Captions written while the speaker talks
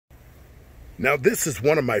Now this is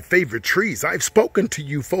one of my favorite trees. I've spoken to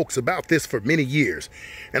you folks about this for many years,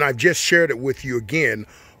 and I've just shared it with you again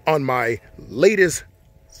on my latest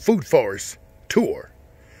food forest tour,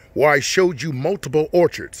 where I showed you multiple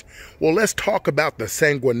orchards. Well, let's talk about the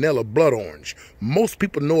Sanguinella blood orange. Most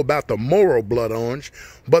people know about the Moro blood orange,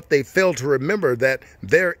 but they fail to remember that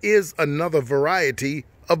there is another variety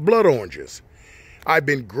of blood oranges. I've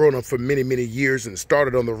been growing them for many, many years and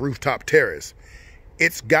started on the rooftop terrace.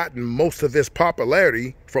 It's gotten most of its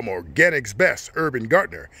popularity from Organic's Best Urban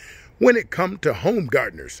Gardener when it comes to home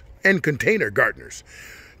gardeners and container gardeners.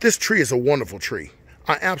 This tree is a wonderful tree.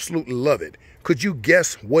 I absolutely love it. Could you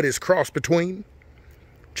guess what it's crossed between?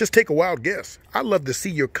 Just take a wild guess. I'd love to see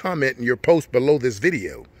your comment and your post below this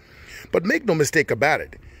video. But make no mistake about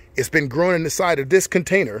it, it's been growing inside of this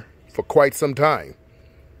container for quite some time.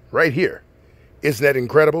 Right here. Isn't that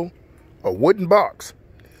incredible? A wooden box.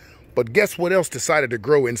 But guess what else decided to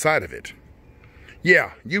grow inside of it?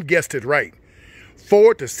 Yeah, you guessed it right.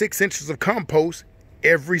 4 to 6 inches of compost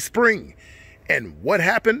every spring. And what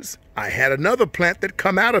happens? I had another plant that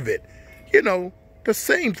come out of it. You know, the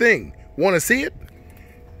same thing. Want to see it?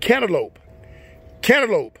 Cantaloupe.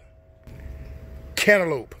 Cantaloupe.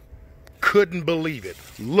 Cantaloupe. Couldn't believe it.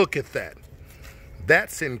 Look at that.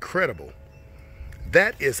 That's incredible.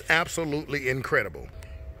 That is absolutely incredible.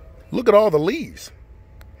 Look at all the leaves.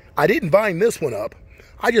 I didn't vine this one up.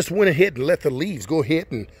 I just went ahead and let the leaves go ahead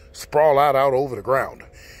and sprawl out over the ground.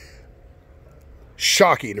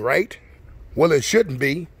 Shocking, right? Well, it shouldn't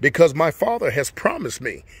be, because my Father has promised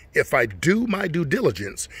me if I do my due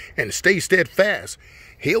diligence and stay steadfast,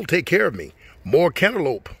 He'll take care of me. More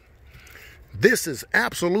cantaloupe. This is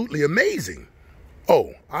absolutely amazing.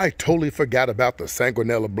 Oh, I totally forgot about the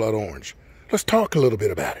Sanguinella blood orange. Let's talk a little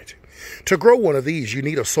bit about it. To grow one of these, you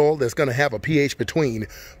need a soil that's going to have a pH between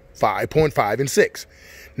 5.5 and 6.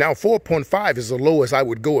 Now, 4.5 is the lowest I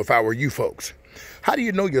would go if I were you folks. How do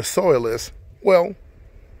you know your soil is, well,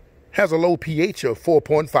 has a low pH of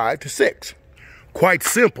 4.5 to 6? Quite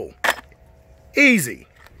simple. Easy.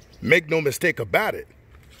 Make no mistake about it.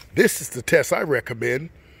 This is the test I recommend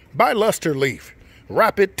by Luster Leaf.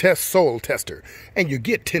 Rapid Test Soil Tester. And you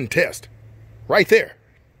get 10 tests right there.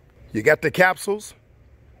 You got the capsules,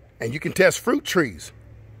 and you can test fruit trees,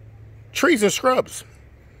 trees and shrubs,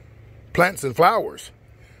 plants and flowers,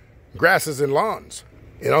 grasses and lawns.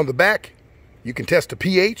 And on the back, you can test the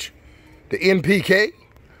pH, the NPK.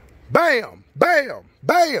 Bam, bam,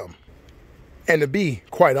 bam. And to be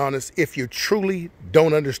quite honest, if you truly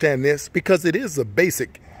don't understand this, because it is a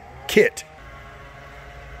basic kit,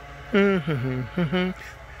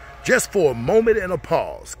 just for a moment and a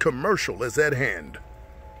pause, commercial is at hand.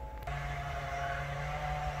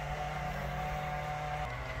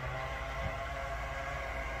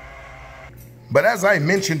 But as I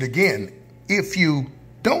mentioned again, if you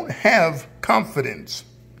don't have confidence,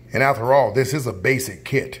 and after all, this is a basic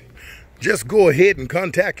kit, just go ahead and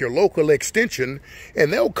contact your local extension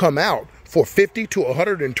and they'll come out for $50 to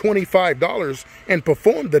 $125 and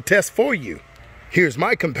perform the test for you. Here's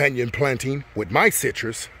my companion planting with my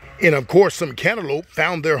citrus, and of course some cantaloupe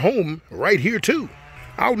found their home right here too.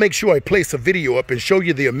 I'll make sure I place a video up and show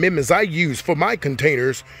you the amendments I use for my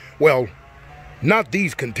containers. Well, not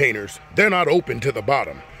these containers. They're not open to the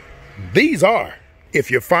bottom. These are. If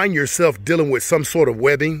you find yourself dealing with some sort of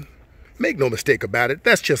webbing, make no mistake about it,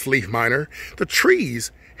 that's just leaf minor. The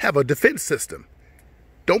trees have a defense system.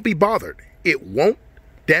 Don't be bothered. It won't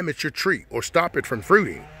damage your tree or stop it from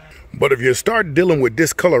fruiting. But if you start dealing with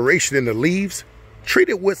discoloration in the leaves, treat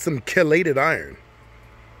it with some chelated iron.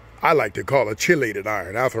 I like to call it chelated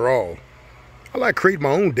iron. After all, I like creating my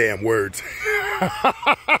own damn words.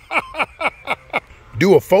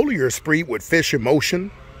 Do a foliar spree with fish emulsion,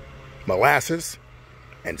 molasses,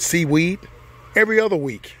 and seaweed every other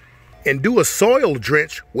week. And do a soil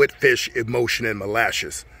drench with fish emulsion and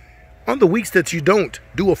molasses on the weeks that you don't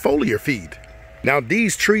do a foliar feed. Now,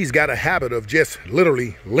 these trees got a habit of just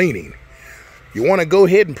literally leaning. You want to go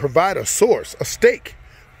ahead and provide a source, a stake,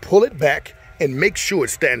 pull it back, and make sure it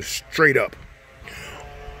stands straight up.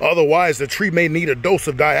 Otherwise, the tree may need a dose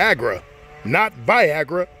of Viagra. Not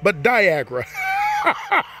Viagra, but Diagra.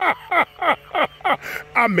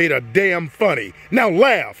 I made a damn funny. Now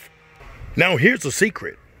laugh. Now here's a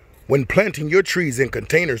secret. When planting your trees in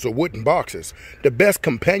containers or wooden boxes, the best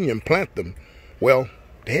companion plant them, well,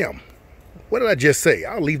 damn. What did I just say?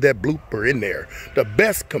 I'll leave that blooper in there. The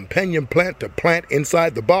best companion plant to plant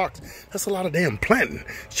inside the box. That's a lot of damn planting.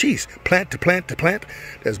 Jeez, plant to plant to plant.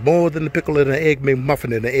 There's more than the pickle in the egg,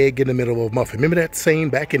 muffin in the egg in the middle of a muffin. Remember that saying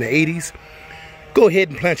back in the 80s? Go ahead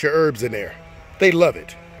and plant your herbs in there. They love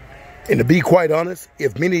it. And to be quite honest,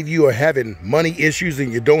 if many of you are having money issues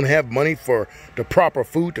and you don't have money for the proper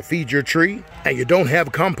food to feed your tree, and you don't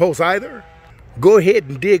have compost either, go ahead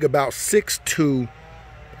and dig about 6 to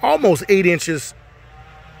almost 8 inches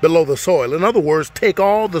below the soil. In other words, take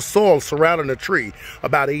all the soil surrounding the tree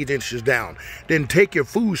about 8 inches down. Then take your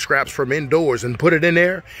food scraps from indoors and put it in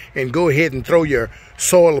there, and go ahead and throw your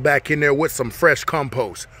soil back in there with some fresh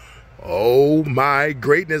compost. Oh my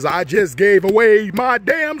greatness, I just gave away my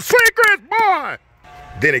damn secret, boy!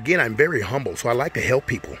 Then again, I'm very humble, so I like to help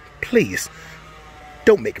people. Please,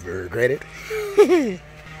 don't make me regret it.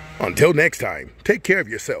 Until next time, take care of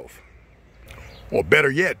yourself. Or better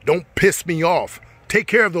yet, don't piss me off. Take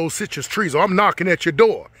care of those citrus trees or I'm knocking at your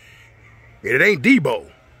door. And it ain't Debo.